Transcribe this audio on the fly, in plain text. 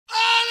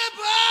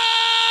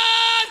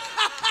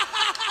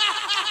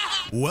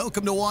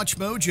Welcome to Watch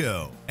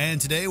Mojo,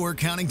 and today we're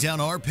counting down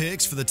our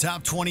picks for the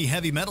top 20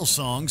 heavy metal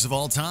songs of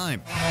all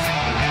time.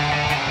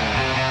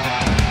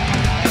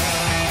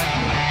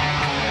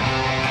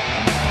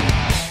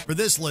 For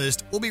this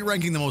list, we'll be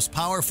ranking the most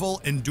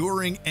powerful,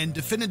 enduring, and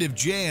definitive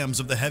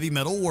jams of the heavy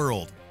metal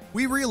world.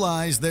 We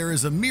realize there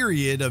is a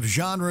myriad of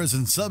genres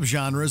and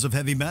subgenres of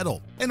heavy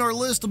metal, and our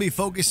list will be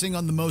focusing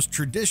on the most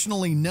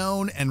traditionally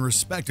known and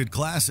respected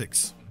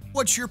classics.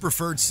 What's your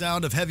preferred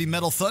sound of heavy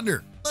metal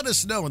thunder? Let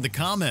us know in the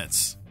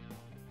comments.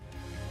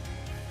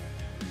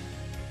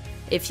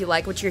 If you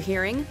like what you're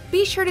hearing,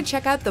 be sure to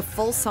check out the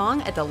full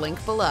song at the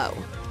link below.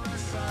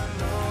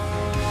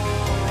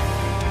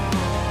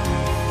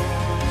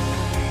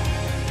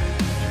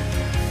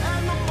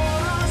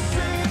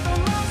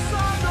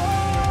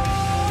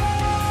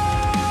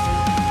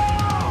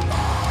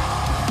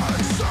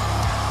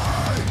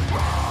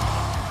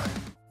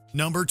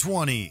 Number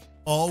 20,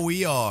 All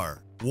We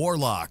Are,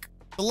 Warlock.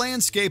 The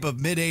landscape of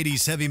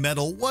mid-80s heavy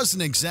metal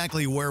wasn't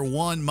exactly where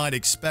one might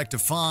expect to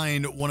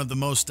find one of the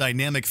most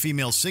dynamic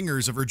female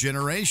singers of her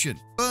generation.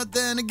 But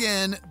then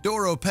again,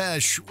 Doro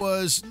Pesch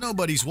was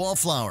nobody's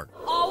wallflower.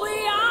 All we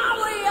are, all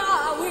we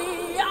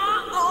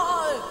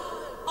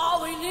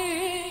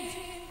need,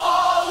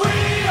 all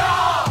we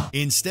are.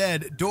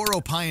 Instead,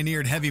 Doro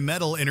pioneered heavy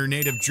metal in her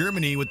native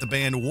Germany with the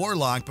band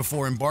Warlock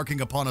before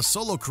embarking upon a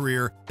solo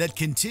career that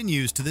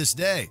continues to this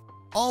day.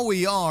 All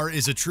We Are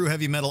is a true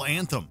heavy metal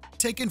anthem,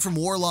 taken from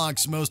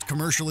Warlock's most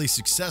commercially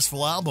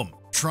successful album,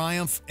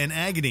 Triumph and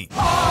Agony.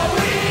 All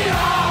we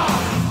are,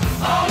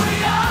 all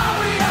we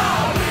are, we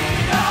are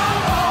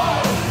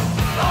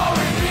all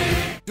we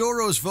need.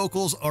 Doro's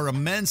vocals are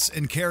immense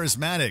and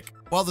charismatic,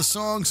 while the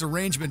song's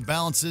arrangement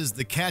balances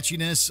the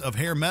catchiness of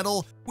hair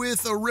metal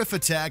with a riff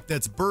attack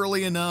that's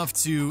burly enough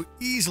to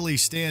easily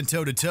stand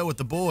toe-to-toe with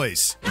the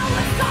boys.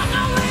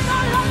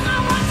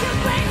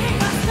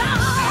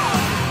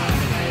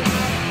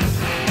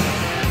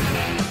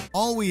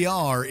 All We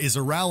Are is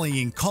a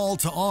rallying call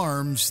to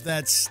arms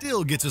that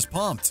still gets us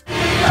pumped. We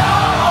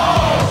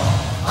are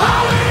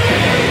all we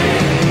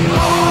need,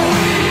 all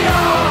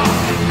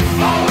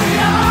we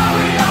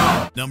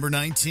are. Number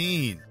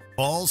 19,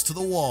 Balls to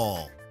the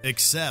Wall,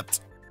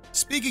 Accept.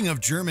 Speaking of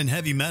German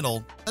heavy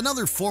metal,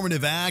 another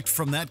formative act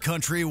from that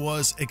country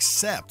was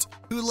Accept,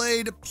 who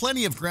laid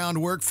plenty of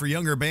groundwork for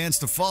younger bands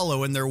to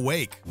follow in their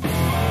wake.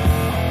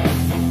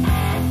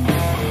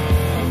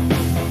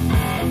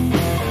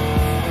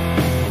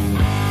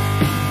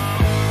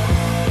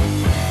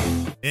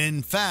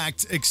 In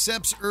fact,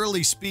 Accept's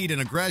early speed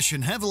and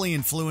aggression heavily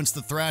influenced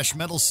the thrash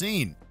metal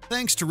scene,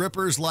 thanks to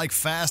rippers like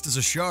Fast as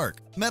a Shark,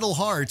 Metal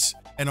Hearts,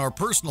 and our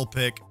personal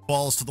pick,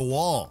 Balls to the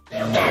Wall. You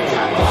get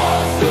your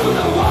balls to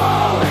the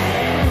wall,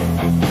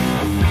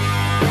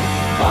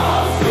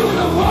 balls to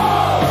the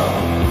wall.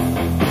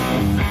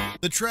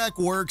 The track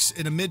works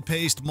in a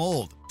mid-paced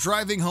mold,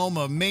 driving home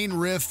a main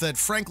riff that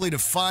frankly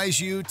defies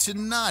you to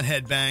not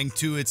headbang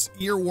to its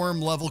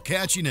earworm-level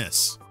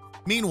catchiness.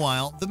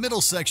 Meanwhile, the middle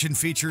section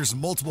features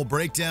multiple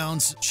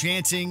breakdowns,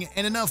 chanting,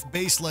 and enough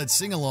bass-led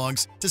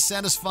sing-alongs to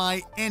satisfy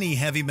any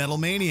heavy metal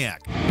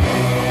maniac.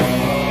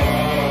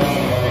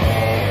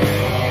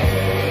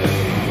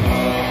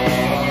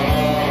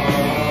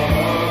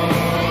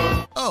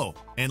 Oh,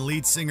 and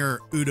lead singer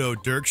Udo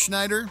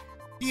Dirkschneider?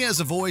 He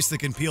has a voice that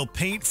can peel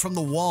paint from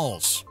the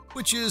walls,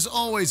 which is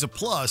always a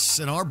plus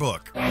in our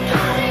book.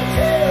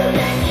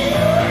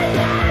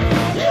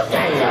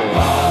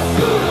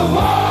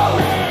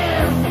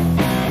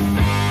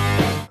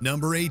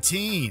 Number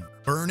 18,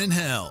 Burn in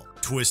Hell,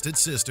 Twisted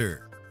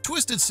Sister.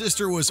 Twisted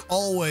Sister was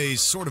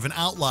always sort of an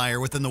outlier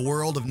within the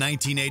world of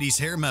 1980s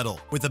hair metal,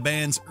 with the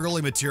band's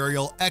early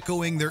material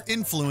echoing their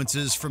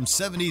influences from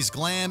 70s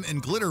glam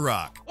and glitter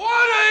rock. What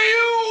do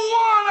you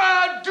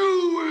wanna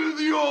do with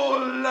your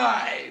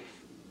life?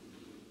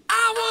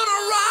 I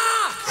wanna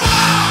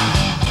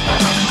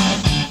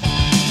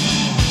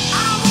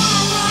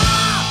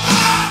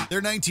rock.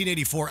 Their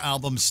 1984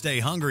 album Stay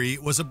Hungry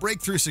was a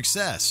breakthrough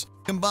success,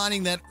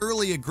 combining that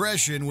early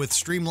aggression with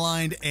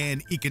streamlined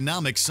and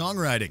economic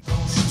songwriting. Don't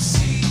you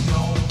see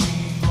no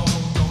evil?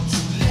 Don't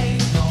you lay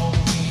no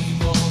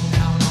evil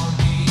down on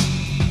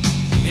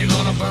me? You're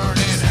gonna burn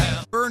in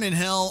hell. Burn in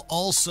Hell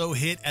also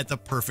hit at the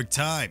perfect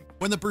time,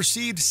 when the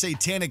perceived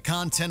satanic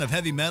content of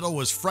heavy metal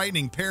was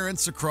frightening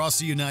parents across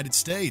the United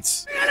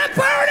States. You're gonna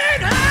burn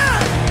in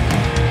hell.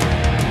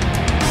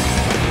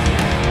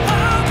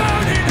 I'll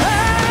burn in hell.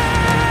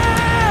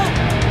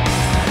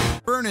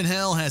 Burn in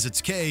Hell has its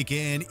cake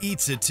and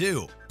eats it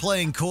too,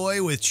 playing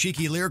coy with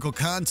cheeky lyrical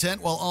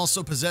content while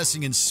also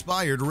possessing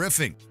inspired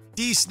riffing.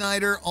 Dee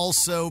Snider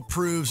also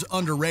proves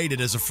underrated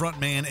as a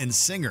frontman and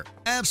singer,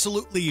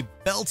 absolutely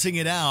belting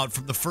it out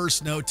from the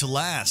first note to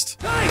last.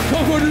 Take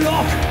a good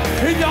look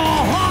in your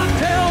heart,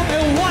 tell me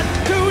what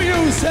do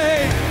you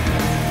say?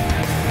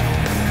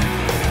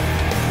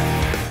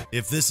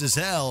 If this is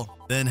hell,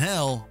 then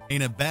hell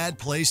ain't a bad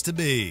place to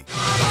be.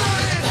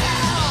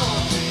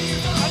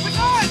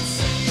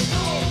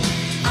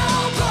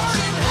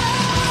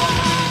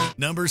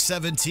 Number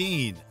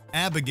 17,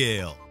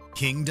 Abigail,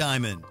 King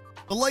Diamond.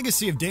 The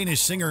legacy of Danish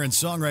singer and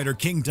songwriter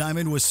King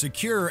Diamond was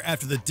secure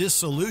after the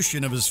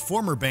dissolution of his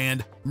former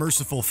band,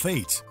 Merciful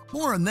Fate.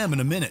 More on them in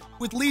a minute,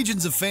 with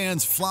legions of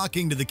fans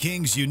flocking to the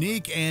King's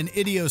unique and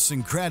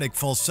idiosyncratic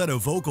falsetto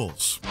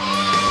vocals.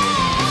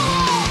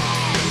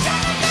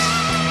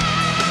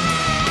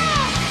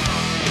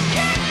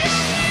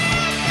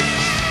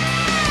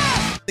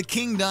 The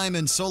King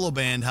Diamond solo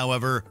band,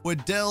 however,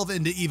 would delve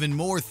into even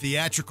more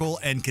theatrical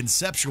and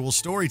conceptual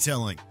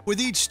storytelling, with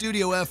each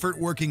studio effort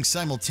working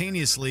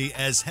simultaneously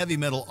as heavy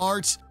metal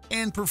arts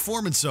and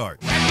performance art.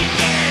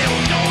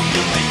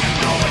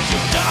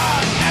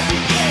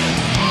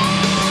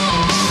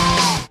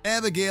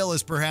 Abigail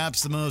is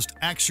perhaps the most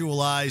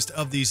actualized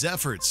of these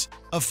efforts,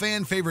 a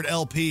fan favorite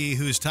LP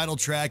whose title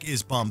track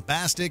is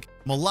bombastic,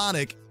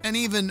 melodic, and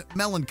even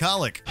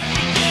melancholic.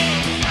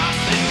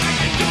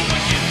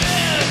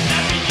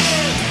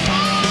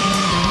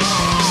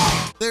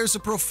 There's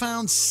a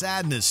profound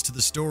sadness to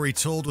the story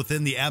told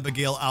within the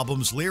Abigail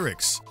album's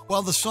lyrics,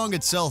 while the song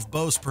itself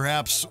boasts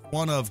perhaps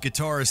one of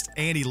guitarist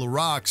Andy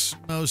LaRocque's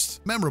most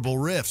memorable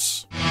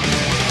riffs.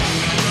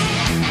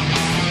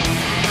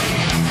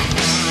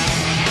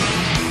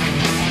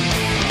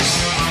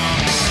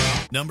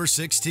 Number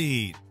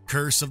 16,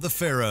 Curse of the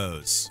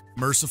Pharaohs,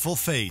 Merciful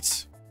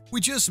Fate. We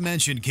just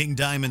mentioned King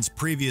Diamond's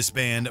previous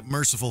band,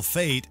 Merciful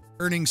Fate,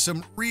 earning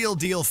some real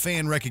deal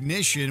fan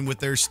recognition with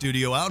their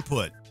studio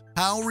output.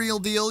 How real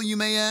deal, you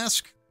may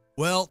ask?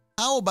 Well,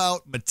 how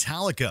about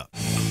Metallica?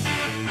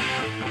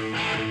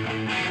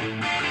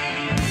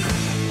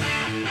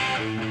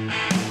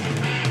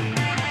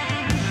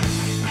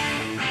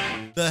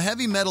 The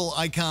heavy metal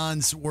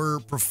icons were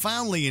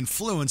profoundly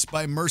influenced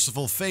by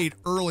Merciful Fate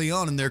early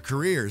on in their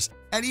careers,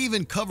 and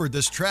even covered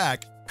this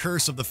track,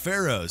 Curse of the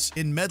Pharaohs,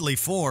 in medley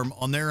form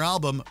on their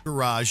album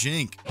Garage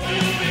Inc.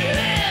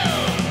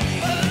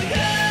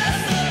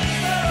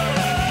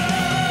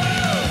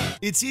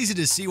 It's easy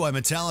to see why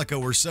Metallica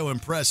were so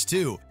impressed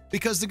too,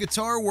 because the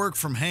guitar work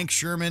from Hank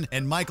Sherman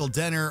and Michael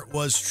Denner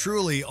was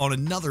truly on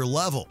another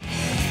level.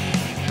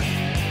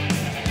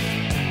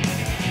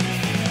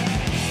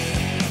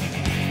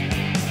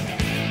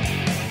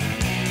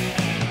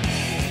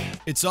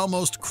 It's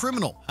almost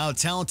criminal how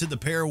talented the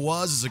pair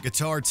was as a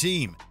guitar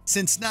team,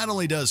 since not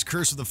only does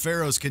Curse of the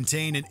Pharaohs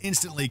contain an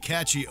instantly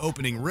catchy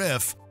opening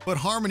riff, but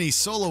harmony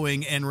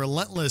soloing and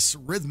relentless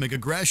rhythmic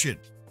aggression.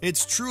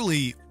 It's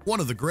truly one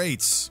of the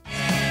greats.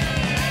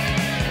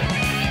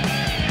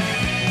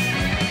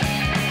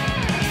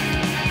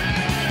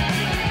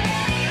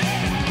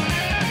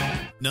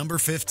 Number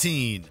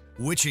 15,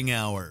 Witching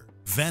Hour,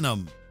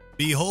 Venom.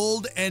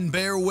 Behold and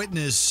bear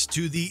witness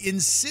to the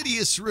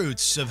insidious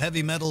roots of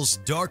heavy metal's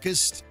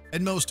darkest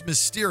and most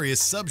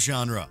mysterious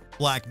subgenre,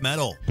 black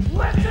metal.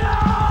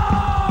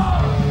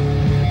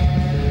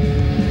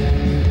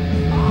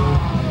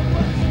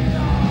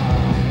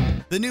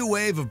 The new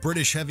wave of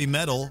British heavy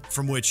metal,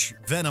 from which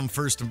Venom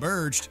first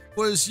emerged,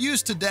 was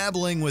used to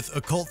dabbling with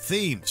occult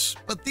themes,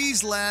 but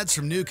these lads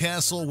from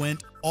Newcastle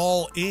went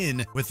all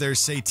in with their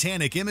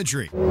satanic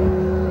imagery.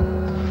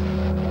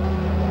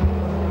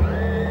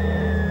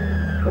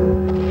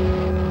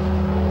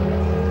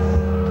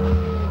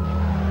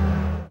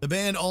 The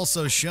band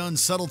also shunned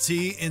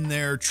subtlety in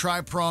their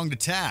tri-pronged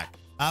attack,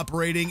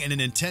 operating in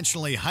an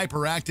intentionally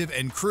hyperactive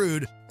and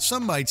crude,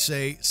 some might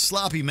say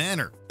sloppy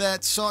manner,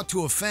 that sought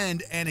to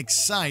offend and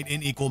excite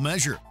in equal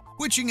measure.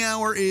 Witching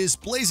Hour is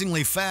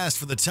blazingly fast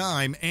for the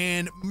time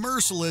and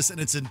merciless in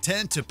its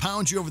intent to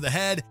pound you over the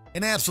head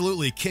and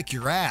absolutely kick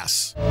your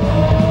ass.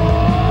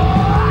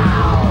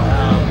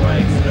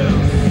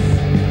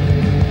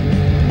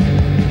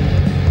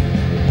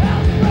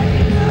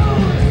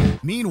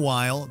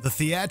 Meanwhile, the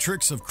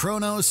theatrics of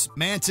Kronos,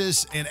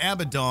 Mantis, and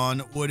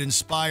Abaddon would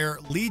inspire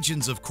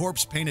legions of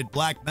corpse-painted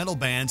black metal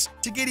bands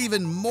to get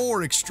even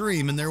more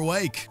extreme in their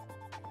wake.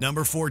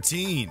 Number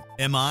 14,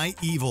 Am I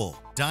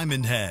Evil?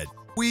 Diamond Head.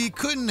 We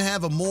couldn't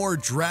have a more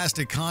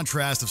drastic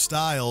contrast of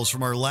styles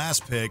from our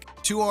last pick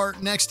to our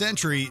next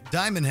entry,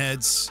 Diamond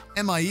Head's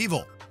Am I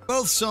Evil?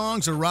 Both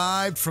songs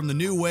arrived from the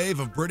new wave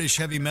of British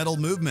heavy metal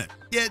movement,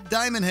 yet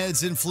Diamond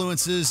Head's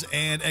influences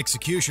and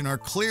execution are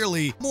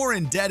clearly more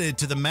indebted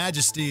to the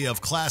majesty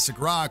of classic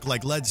rock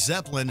like Led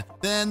Zeppelin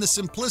than the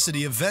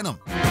simplicity of Venom.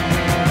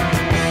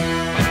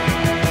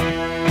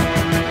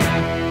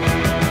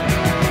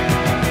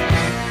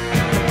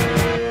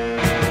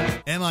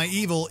 Am I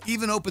Evil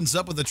even opens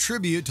up with a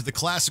tribute to the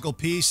classical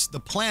piece The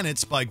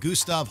Planets by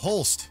Gustav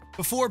Holst,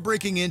 before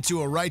breaking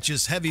into a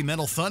righteous heavy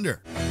metal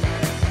thunder.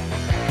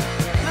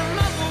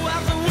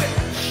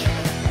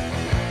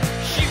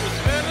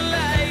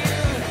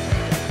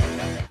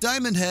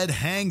 Diamond Head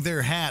hang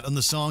their hat on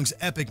the song's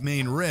epic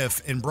main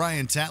riff and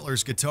Brian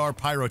Tatler's guitar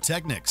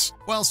pyrotechnics,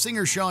 while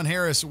singer Sean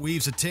Harris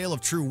weaves a tale of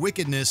true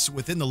wickedness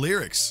within the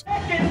lyrics.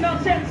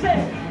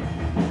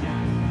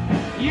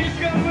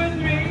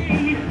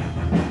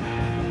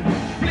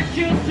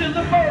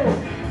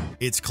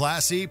 It's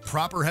classy,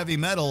 proper heavy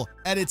metal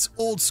at its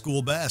old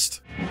school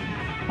best.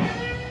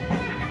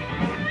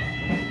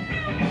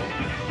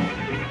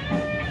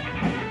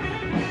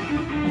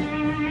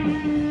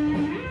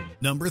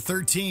 Number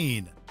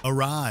 13,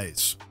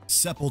 Arise,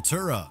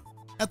 Sepultura.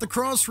 At the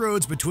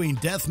crossroads between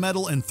death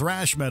metal and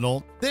thrash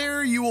metal,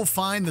 there you will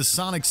find the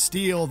sonic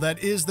steel that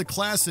is the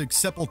classic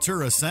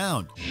Sepultura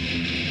sound.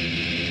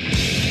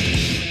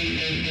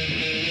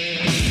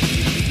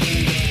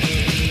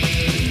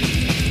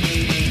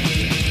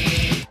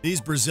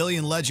 These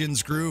Brazilian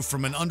legends grew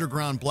from an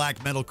underground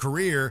black metal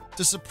career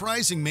to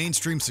surprising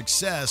mainstream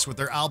success with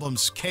their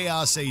albums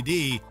Chaos AD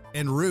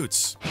and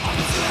Roots.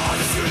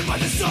 By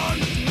the sun,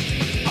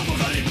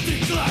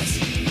 apocalyptic clash,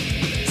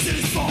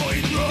 cities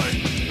falling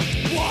ruin.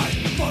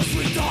 Why must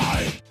we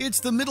die?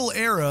 It's the middle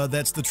era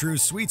that's the true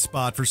sweet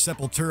spot for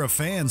Sepultura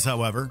fans,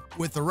 however,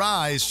 with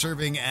Arise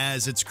serving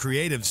as its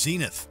creative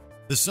zenith.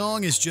 The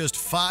song is just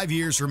 5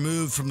 years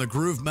removed from the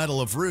groove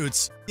metal of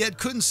Roots, yet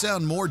couldn't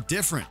sound more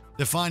different,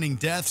 defining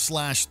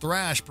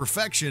death/thrash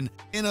perfection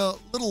in a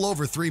little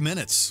over 3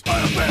 minutes.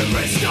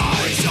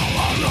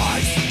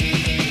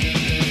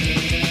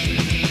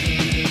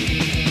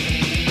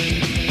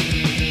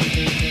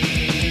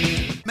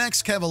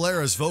 Max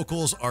Cavalera's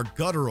vocals are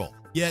guttural,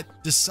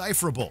 yet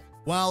decipherable,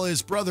 while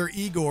his brother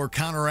Igor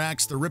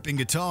counteracts the ripping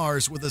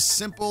guitars with a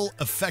simple,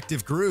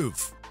 effective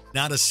groove.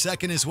 Not a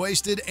second is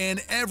wasted,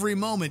 and every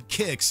moment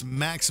kicks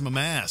maximum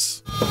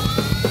ass.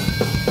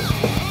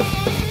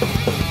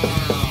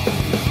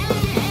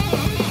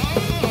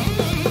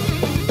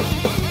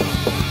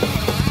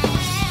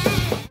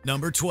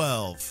 Number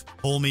 12,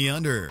 Pull Me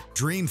Under,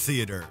 Dream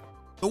Theater.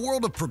 The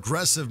world of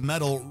progressive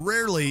metal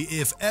rarely,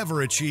 if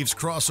ever, achieves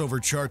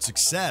crossover chart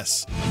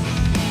success.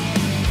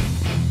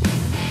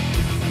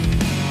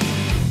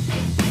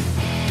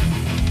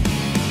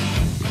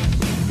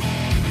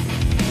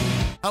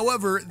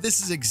 However,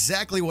 this is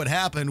exactly what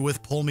happened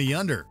with Pull Me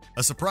Under,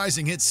 a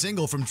surprising hit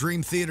single from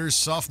Dream Theater's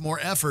sophomore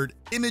effort,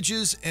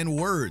 Images and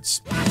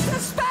Words. The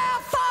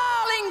spell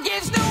falling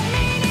gives no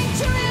meaning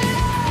to it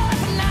all.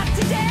 Not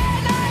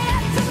today, not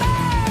yet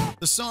tomorrow.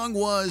 The song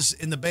was,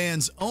 in the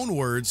band's own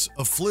words,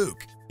 a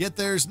fluke. Yet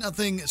there's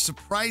nothing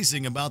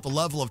surprising about the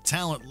level of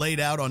talent laid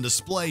out on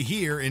display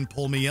here in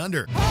Pull Me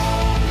Under.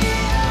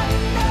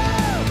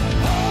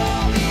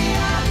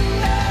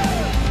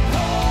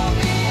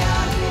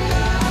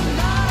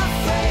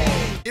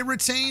 It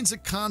retains a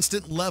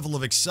constant level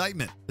of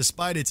excitement,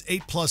 despite its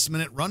 8+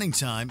 minute running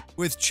time,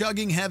 with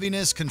chugging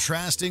heaviness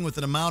contrasting with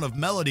an amount of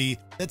melody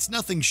that's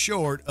nothing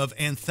short of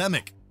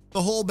anthemic.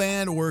 The whole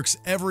band works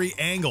every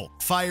angle,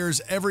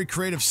 fires every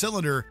creative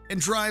cylinder, and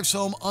drives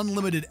home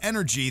unlimited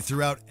energy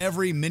throughout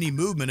every mini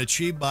movement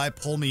achieved by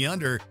Pull Me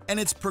Under and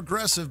its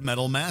progressive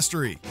metal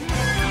mastery.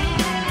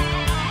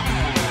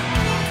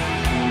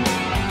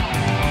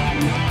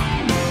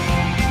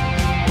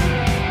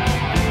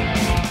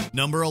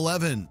 Number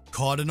 11,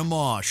 Caught in a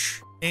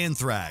Mosh,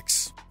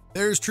 Anthrax.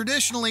 There's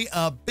traditionally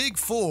a big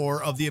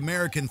four of the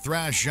American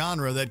thrash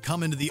genre that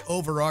come into the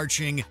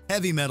overarching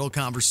heavy metal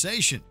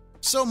conversation.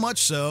 So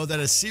much so that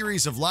a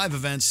series of live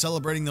events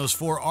celebrating those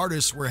four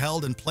artists were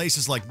held in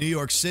places like New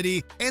York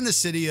City and the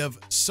city of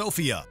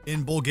Sofia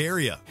in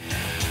Bulgaria.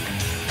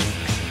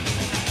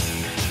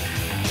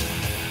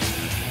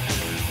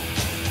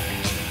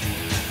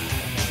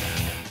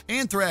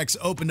 Anthrax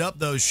opened up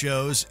those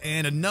shows,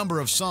 and a number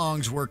of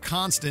songs were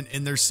constant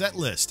in their set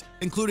list,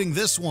 including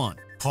this one,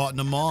 Caught in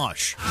a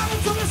Mosh.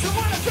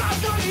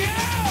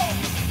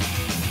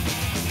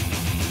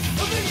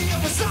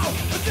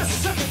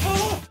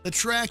 The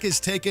track is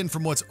taken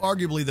from what's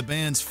arguably the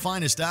band's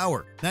finest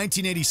hour,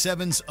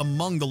 1987's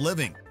Among the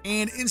Living,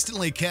 and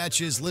instantly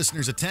catches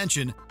listeners'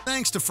 attention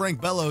thanks to Frank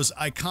Bello's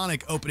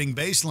iconic opening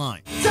bass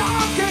line.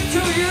 Talking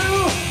to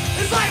you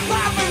is like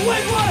laughing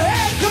with one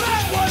hand. Come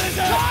on, what is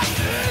it?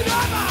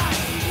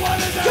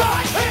 What is it?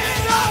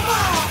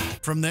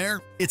 From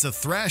there, it's a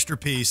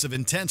thrashterpiece of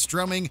intense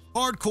drumming,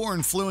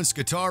 hardcore-influenced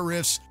guitar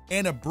riffs,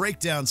 and a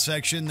breakdown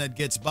section that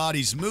gets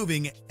bodies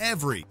moving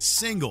every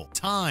single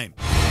time.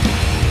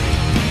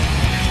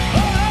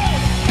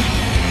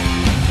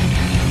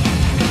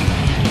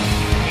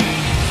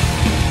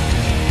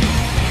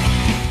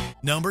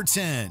 Number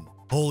 10,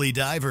 Holy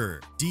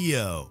Diver,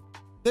 Dio.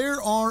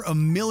 There are a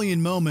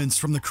million moments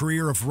from the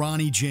career of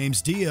Ronnie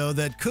James Dio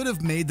that could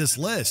have made this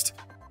list,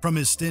 from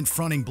his stint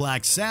fronting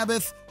Black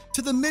Sabbath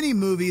to the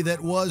mini-movie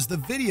that was the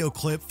video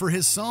clip for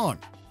his song,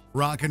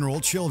 Rock and Roll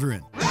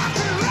Children. Rock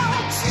and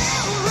roll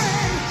children,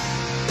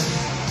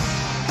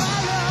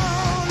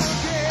 alone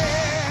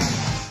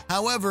again.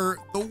 However,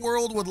 the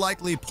world would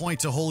likely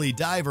point to Holy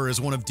Diver as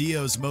one of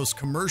Dio's most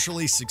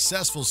commercially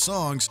successful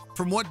songs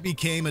from what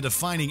became a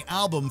defining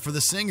album for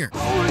the singer.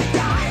 Holy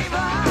diver.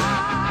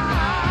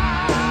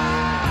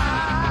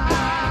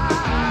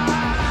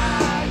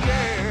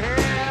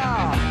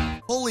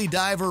 Holy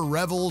Diver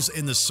revels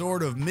in the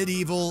sort of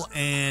medieval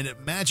and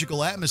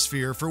magical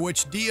atmosphere for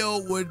which Dio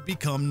would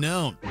become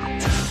known.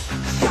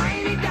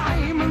 Shiny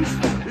diamonds,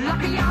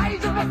 like the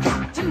eyes of a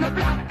cat in the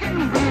black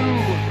and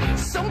blue.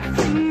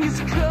 Something is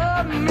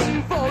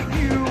coming for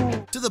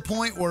you. To the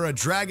point where a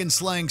dragon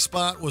slaying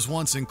spot was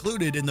once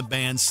included in the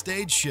band's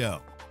stage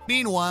show.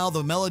 Meanwhile,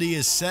 the melody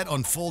is set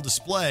on full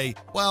display,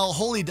 while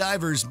Holy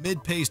Diver's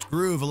mid-paced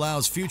groove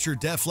allows future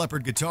Def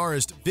Leppard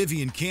guitarist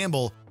Vivian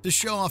Campbell to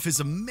show off his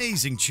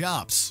amazing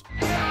chops.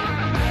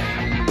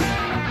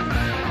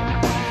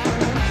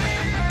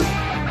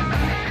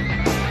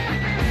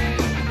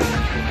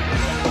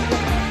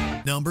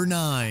 Number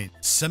 9.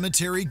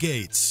 Cemetery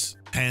Gates,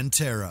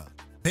 Pantera.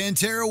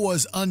 Pantera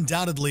was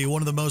undoubtedly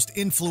one of the most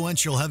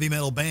influential heavy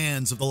metal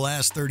bands of the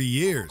last 30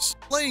 years,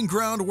 laying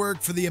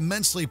groundwork for the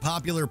immensely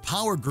popular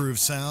power groove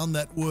sound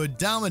that would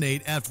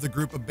dominate after the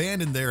group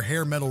abandoned their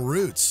hair metal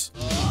roots.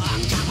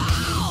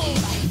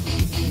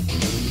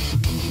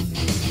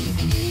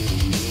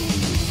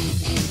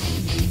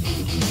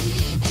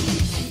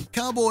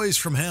 Cowboys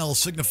from Hell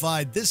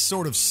signified this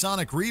sort of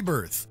sonic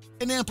rebirth,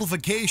 an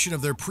amplification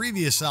of their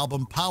previous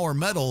album Power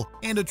Metal,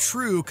 and a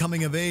true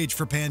coming of age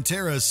for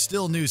Pantera's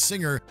still new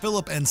singer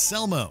Philip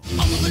Anselmo.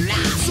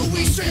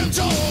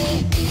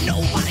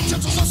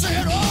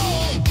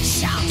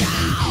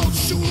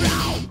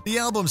 The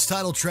album's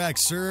title track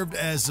served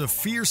as a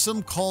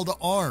fearsome call to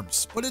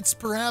arms, but it's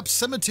perhaps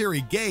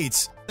Cemetery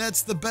Gates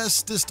that's the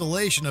best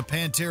distillation of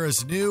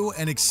Pantera's new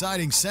and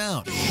exciting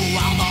sound.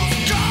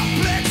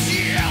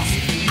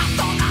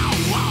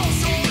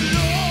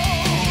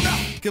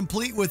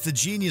 Complete with the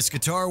genius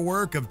guitar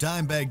work of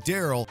Dimebag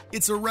Darrell,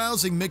 it's a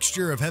rousing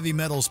mixture of heavy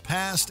metal's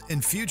past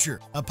and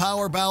future. A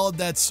power ballad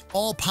that's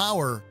all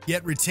power,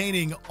 yet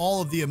retaining all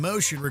of the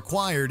emotion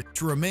required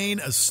to remain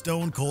a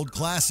stone-cold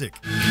classic.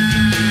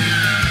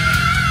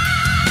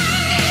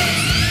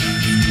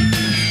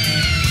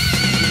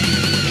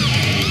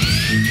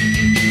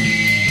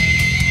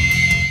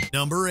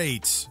 Number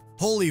 8.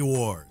 Holy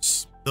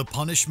Wars, The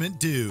Punishment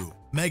Due,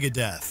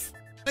 Megadeth.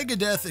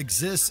 Megadeth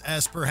exists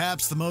as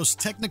perhaps the most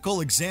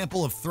technical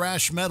example of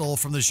thrash metal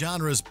from the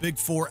genre's big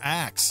four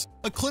acts,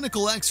 a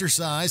clinical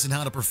exercise in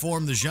how to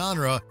perform the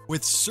genre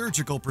with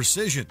surgical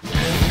precision.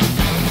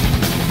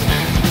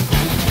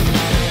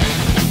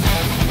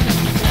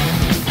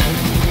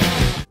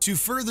 To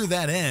further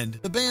that end,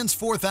 the band's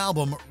fourth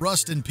album,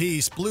 Rust in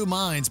Peace, blew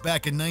minds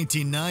back in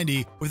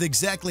 1990 with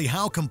exactly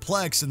how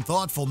complex and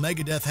thoughtful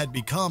Megadeth had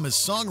become as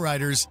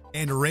songwriters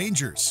and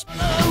arrangers.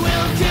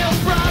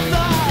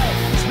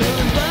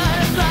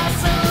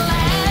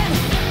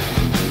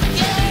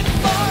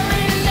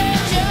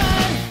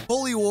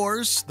 Holy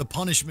Wars, The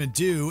Punishment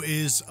Due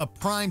is a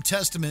prime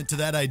testament to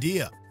that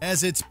idea,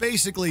 as it's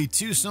basically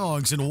two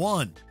songs in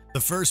one.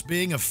 The first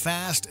being a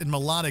fast and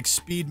melodic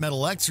speed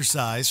metal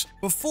exercise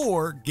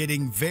before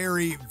getting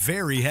very,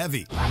 very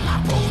heavy.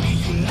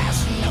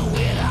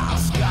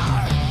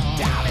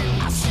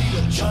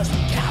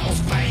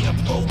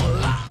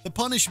 The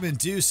Punishment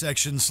Due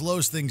section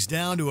slows things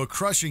down to a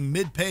crushing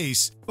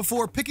mid-pace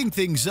before picking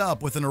things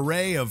up with an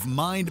array of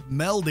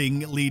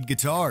mind-melding lead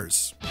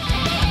guitars.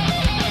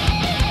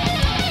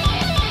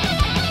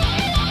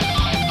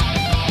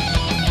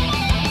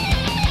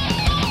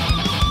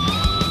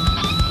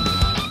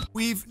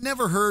 We've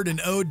never heard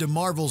an ode to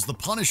Marvel's The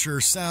Punisher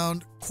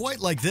sound quite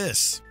like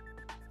this.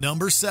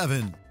 Number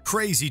 7.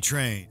 Crazy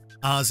Train,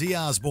 Ozzy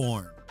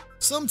Osbourne.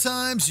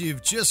 Sometimes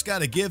you've just got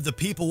to give the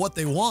people what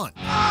they want.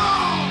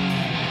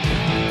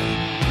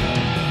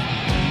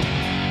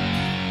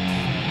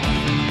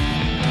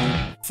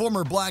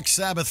 Former Black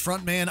Sabbath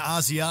frontman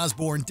Ozzy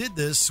Osbourne did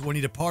this when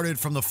he departed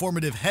from the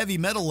formative heavy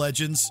metal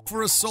legends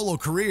for a solo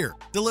career,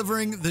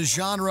 delivering the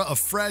genre a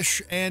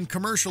fresh and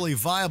commercially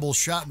viable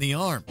shot in the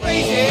arm.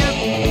 Crazy,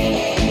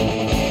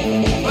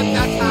 but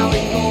that's how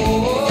it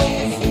goes.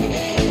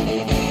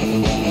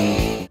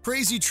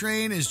 Crazy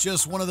Train is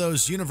just one of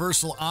those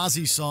universal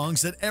Ozzy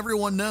songs that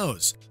everyone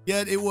knows,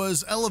 yet it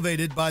was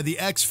elevated by the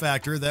X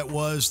factor that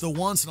was the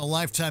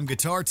once-in-a-lifetime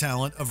guitar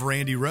talent of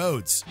Randy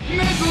Rhoads.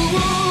 Mental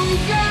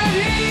wounds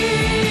and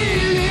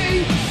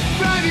healing,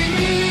 driving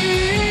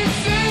me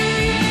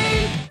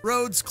insane.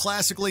 Rhoads'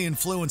 classically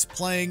influenced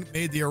playing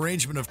made the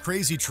arrangement of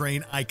Crazy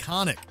Train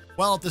iconic,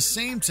 while at the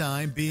same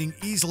time being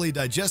easily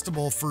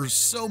digestible for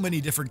so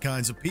many different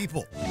kinds of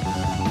people.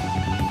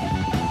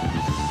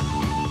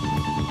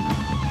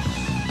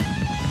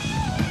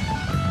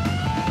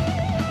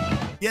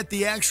 Yet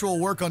the actual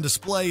work on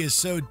display is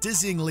so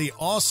dizzyingly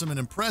awesome and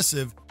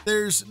impressive,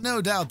 there's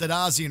no doubt that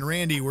Ozzy and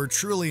Randy were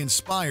truly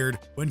inspired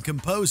when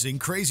composing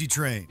Crazy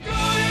Train. Going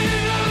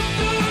up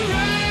the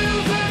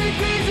rails like a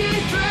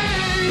crazy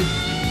train.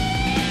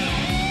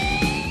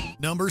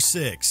 Number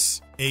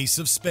 6. Ace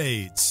of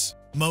Spades,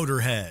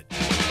 Motorhead.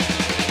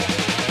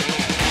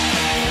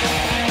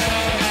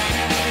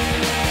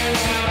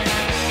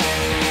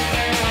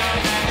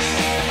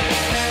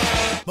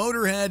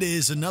 Motorhead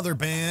is another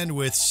band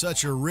with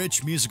such a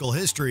rich musical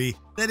history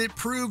that it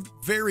proved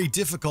very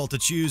difficult to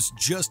choose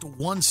just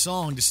one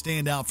song to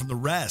stand out from the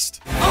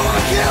rest. I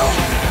wanna kill!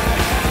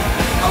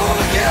 I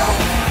wanna kill!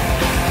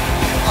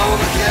 I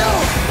wanna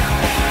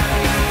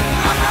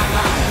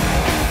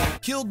kill!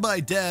 Kill Killed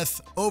by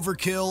Death,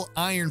 Overkill,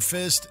 Iron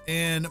Fist,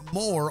 and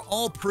more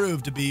all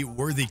proved to be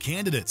worthy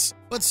candidates.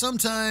 But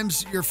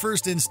sometimes your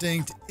first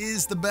instinct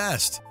is the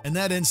best, and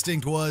that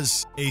instinct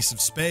was Ace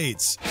of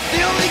Spades.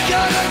 The only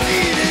gun I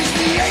need is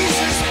the ace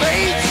of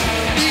spades.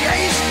 The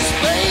ace of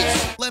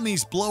spades.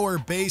 Lemmy's blower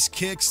bass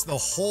kicks the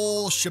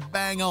whole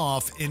shebang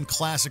off in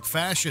classic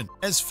fashion,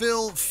 as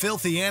Phil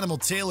Filthy Animal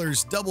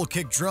Taylor's double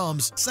kick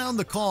drums sound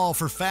the call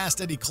for Fast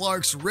Eddie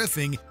Clark's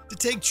riffing to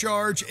take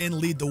charge and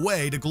lead the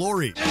way to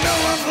glory. You know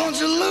I'm going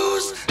to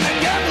lose. The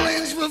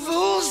gambling's for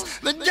fools,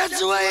 but that's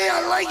the way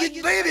I like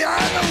it, baby. I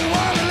don't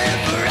want to live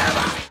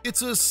forever.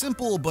 It's a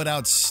simple but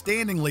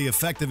outstandingly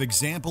effective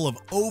example of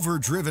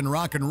overdriven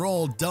rock and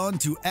roll done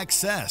to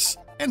excess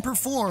and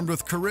performed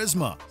with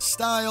charisma,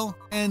 style,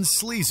 and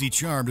sleazy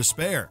charm to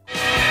spare.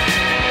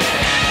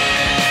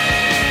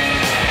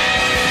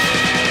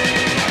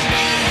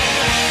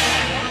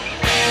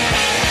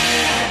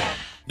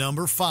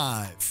 Number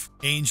 5.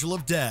 Angel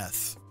of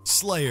Death,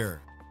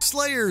 Slayer.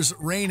 Slayer's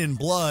Rain in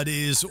Blood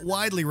is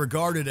widely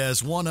regarded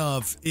as one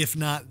of, if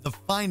not the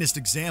finest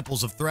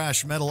examples of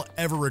thrash metal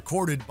ever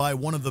recorded by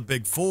one of the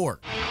Big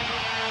Four.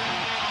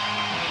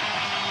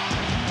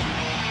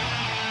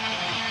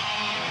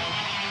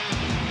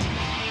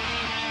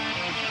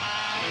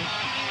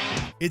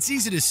 It's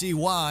easy to see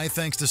why,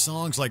 thanks to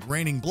songs like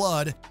Raining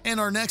Blood and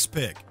our next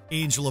pick,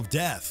 Angel of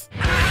Death.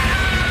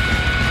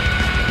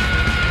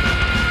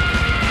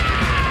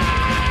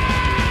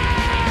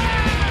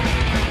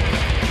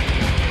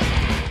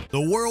 The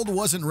world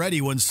wasn't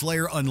ready when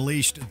Slayer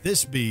unleashed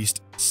this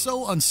beast,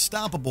 so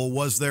unstoppable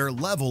was their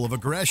level of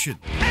aggression.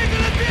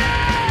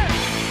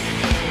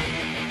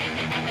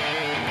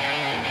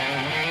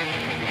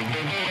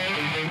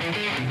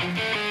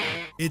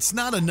 It's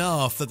not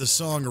enough that the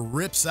song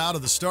rips out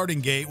of the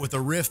starting gate with a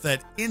riff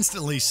that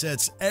instantly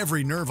sets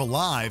every nerve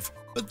alive,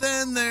 but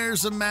then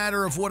there's a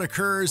matter of what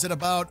occurs at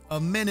about a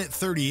minute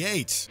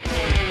 38.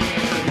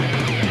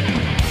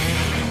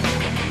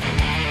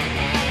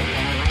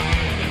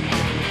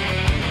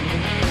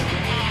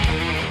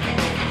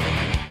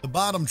 The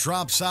bottom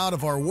drops out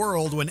of our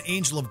world when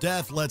Angel of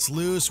Death lets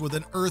loose with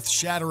an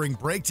earth-shattering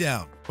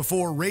breakdown,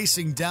 before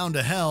racing down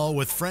to hell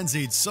with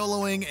frenzied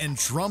soloing and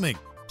drumming.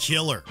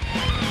 Killer.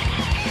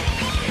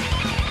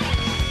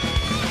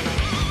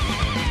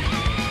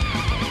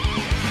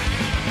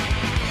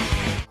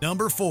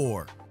 Number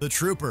 4. The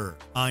Trooper,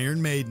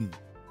 Iron Maiden.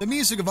 The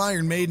music of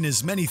Iron Maiden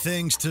is many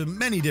things to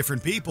many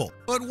different people,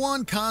 but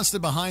one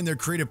constant behind their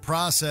creative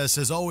process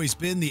has always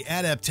been the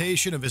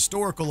adaptation of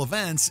historical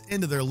events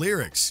into their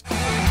lyrics.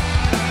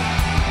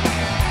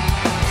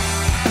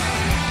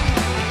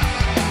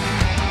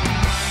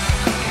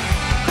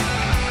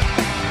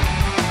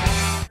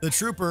 The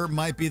Trooper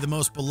might be the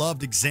most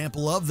beloved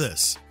example of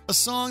this. A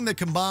song that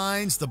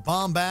combines the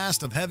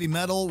bombast of heavy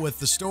metal with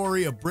the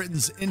story of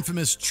Britain's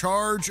infamous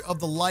charge of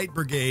the Light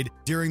Brigade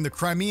during the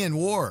Crimean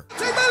War. Take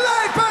the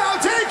light, but I'll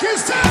take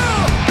his tail.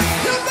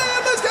 You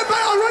members get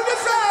back, run the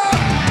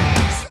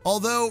fell.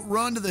 Although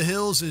Run to the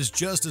Hills is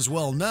just as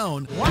well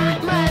known,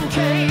 White man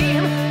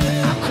came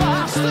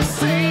across the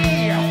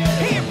sea.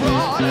 He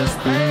brought us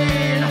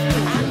pain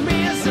and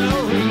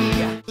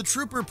misery. the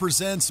Trooper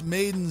presents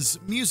Maiden's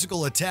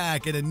musical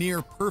attack in a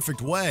near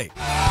perfect way.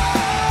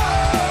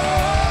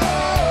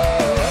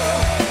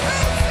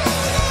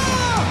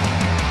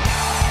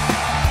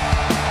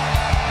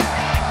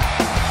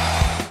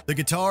 The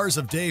guitars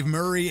of Dave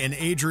Murray and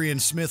Adrian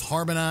Smith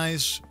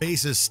harmonize,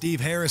 bassist Steve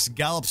Harris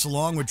gallops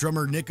along with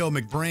drummer Nico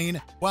McBrain,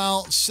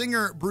 while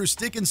singer Bruce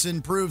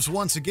Dickinson proves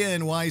once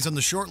again why he's on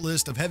the short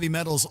list of heavy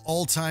metal's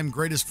all-time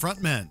greatest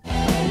frontmen.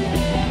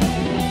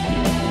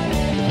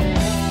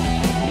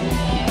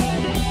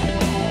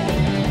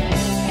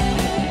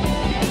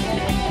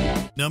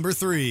 Number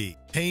 3,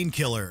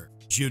 Painkiller,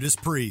 Judas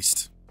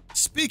Priest.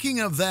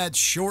 Speaking of that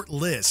short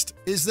list,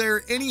 is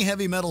there any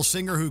heavy metal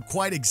singer who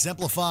quite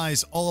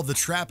exemplifies all of the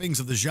trappings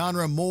of the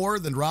genre more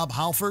than Rob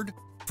Halford?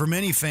 For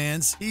many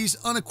fans,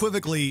 he's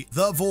unequivocally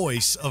the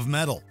voice of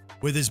metal,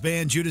 with his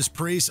band Judas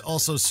Priest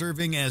also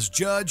serving as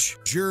judge,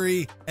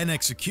 jury, and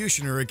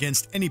executioner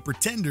against any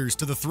pretenders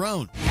to the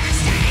throne.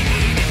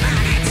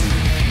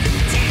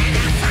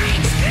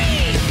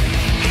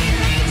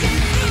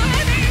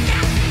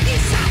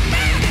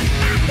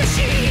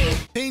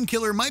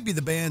 Painkiller might be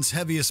the band's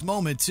heaviest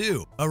moment,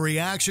 too, a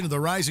reaction to the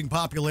rising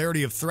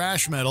popularity of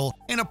thrash metal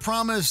and a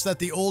promise that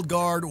the old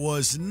guard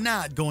was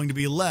not going to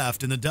be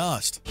left in the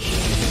dust.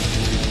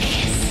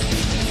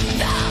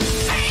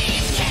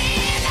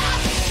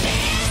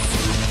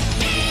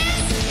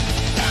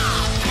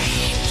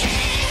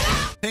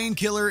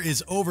 Painkiller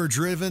is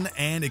overdriven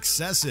and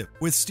excessive,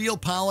 with steel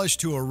polish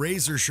to a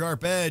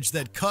razor-sharp edge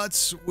that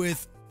cuts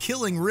with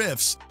killing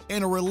riffs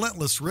and a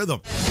relentless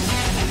rhythm.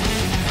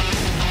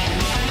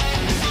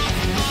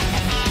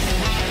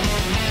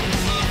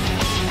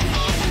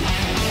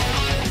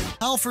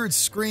 Halford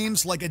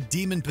screams like a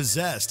demon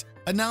possessed,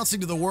 announcing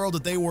to the world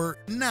that they were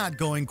not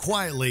going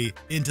quietly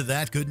into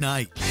that good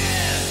night.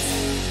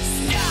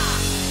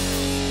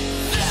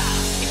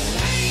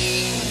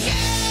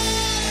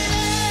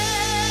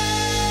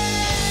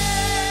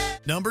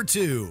 Number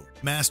 2,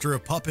 Master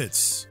of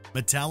Puppets,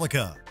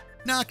 Metallica.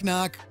 Knock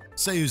knock,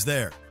 say who's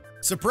there.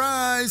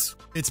 Surprise!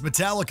 It's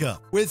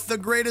Metallica with the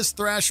greatest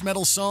thrash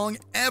metal song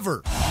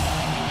ever.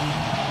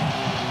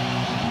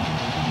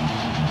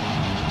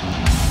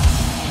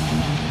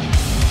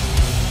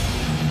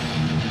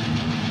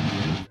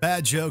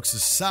 Bad jokes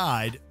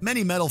aside,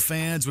 many metal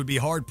fans would be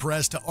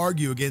hard-pressed to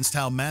argue against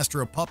how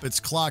Master of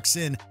Puppets clocks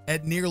in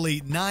at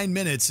nearly 9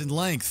 minutes in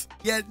length,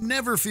 yet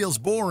never feels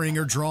boring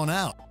or drawn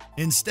out.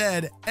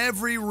 Instead,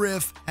 every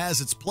riff has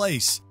its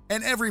place,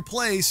 and every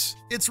place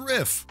its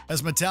riff,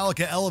 as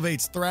Metallica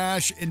elevates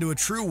thrash into a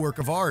true work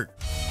of art.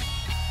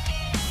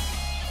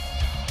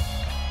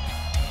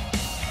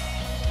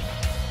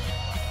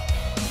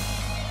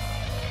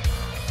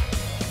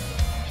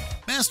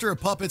 Master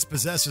of Puppets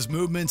possesses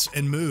movements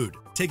and mood,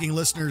 taking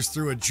listeners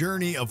through a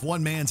journey of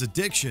one man's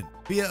addiction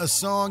via a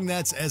song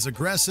that's as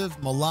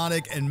aggressive,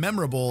 melodic, and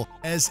memorable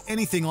as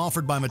anything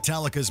offered by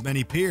Metallica's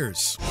many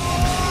peers.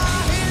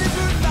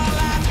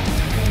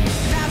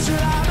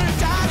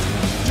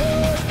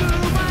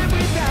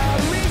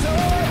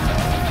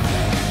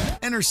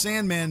 Enter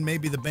Sandman may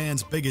be the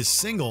band's biggest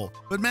single,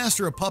 but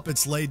Master of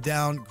Puppets laid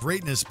down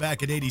greatness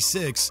back in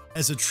 '86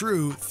 as a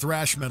true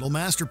thrash metal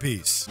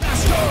masterpiece.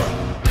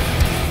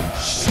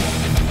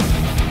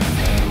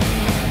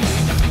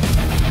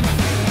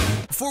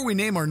 Before we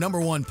name our number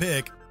 1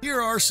 pick,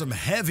 here are some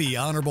heavy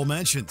honorable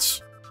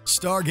mentions.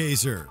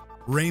 Stargazer,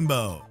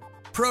 Rainbow,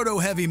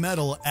 proto-heavy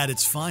metal at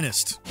its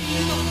finest.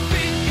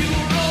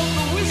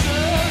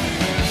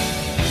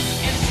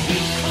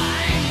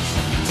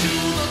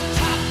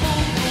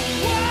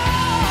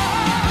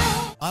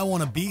 I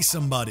Wanna Be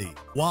Somebody,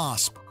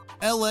 Wasp,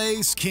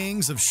 LA's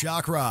Kings of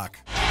Shock Rock.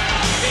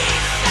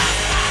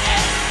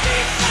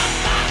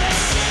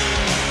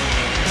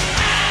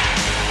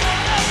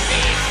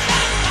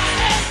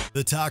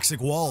 The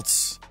Toxic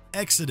Waltz,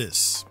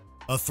 Exodus,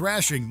 a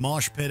thrashing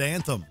mosh pit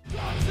anthem.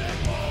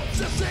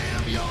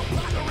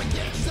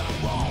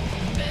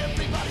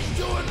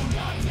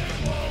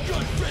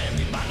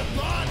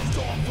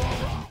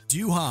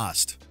 Du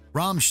Hast,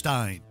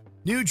 Rammstein,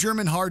 new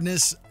German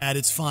hardness at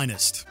its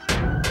finest.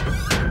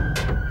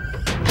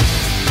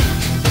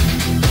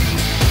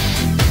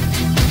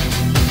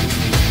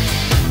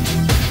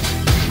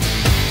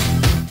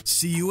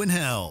 See You in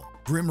Hell,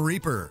 Grim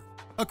Reaper,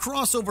 a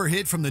crossover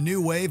hit from the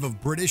new wave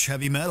of British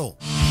heavy metal.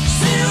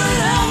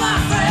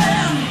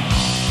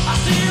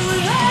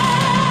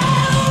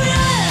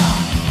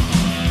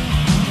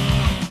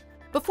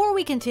 Before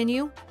we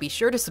continue, be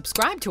sure to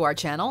subscribe to our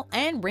channel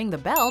and ring the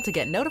bell to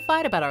get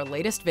notified about our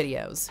latest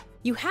videos.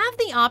 You have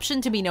the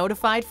option to be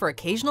notified for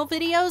occasional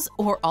videos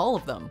or all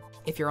of them.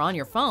 If you're on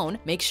your phone,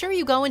 make sure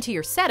you go into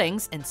your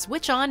settings and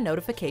switch on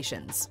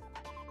notifications.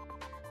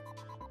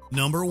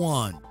 Number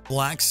 1,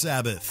 Black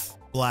Sabbath,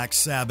 Black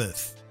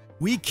Sabbath.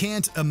 We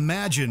can't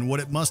imagine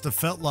what it must have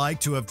felt like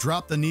to have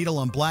dropped the needle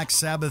on Black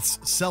Sabbath's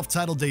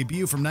self-titled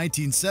debut from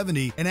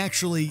 1970 and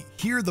actually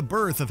hear the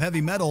birth of heavy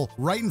metal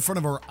right in front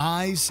of our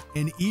eyes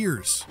and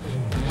ears.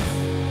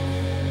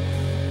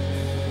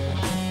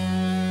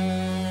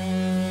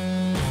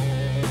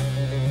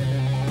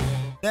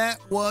 That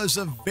was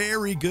a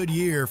very good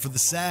year for the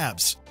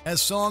Sabs,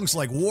 as songs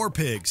like War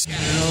Pigs,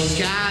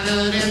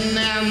 Gathered in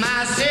their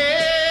masses,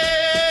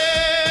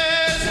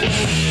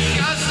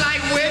 just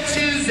like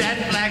witches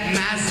at black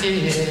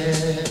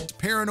masses.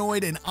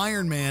 Paranoid, and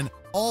Iron Man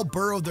all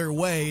burrowed their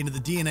way into the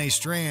DNA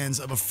strands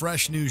of a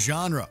fresh new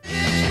genre.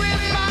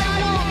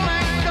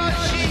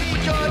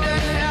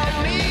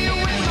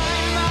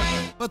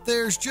 But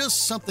there's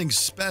just something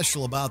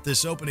special about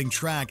this opening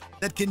track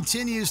that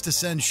continues to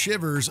send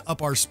shivers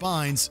up our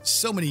spines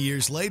so many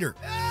years later.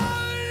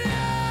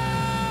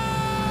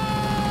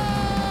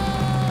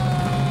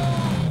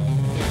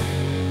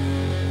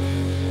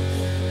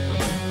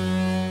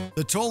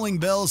 The tolling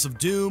bells of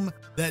doom,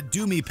 that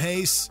doomy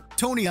pace,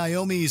 Tony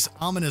Iommi's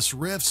ominous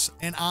riffs,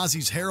 and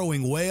Ozzy's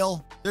harrowing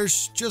wail,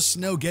 there's just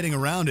no getting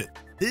around it.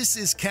 This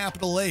is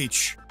capital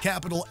H,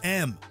 capital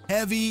M,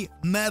 heavy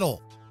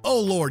metal. Oh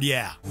Lord,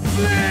 yeah.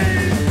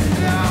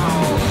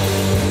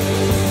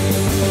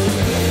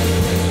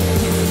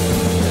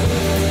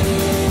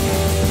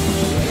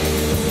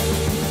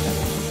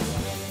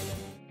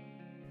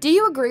 Do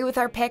you agree with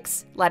our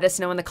picks? Let us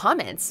know in the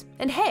comments.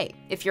 And hey,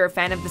 if you're a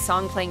fan of the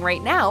song playing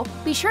right now,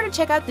 be sure to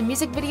check out the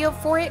music video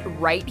for it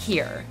right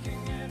here.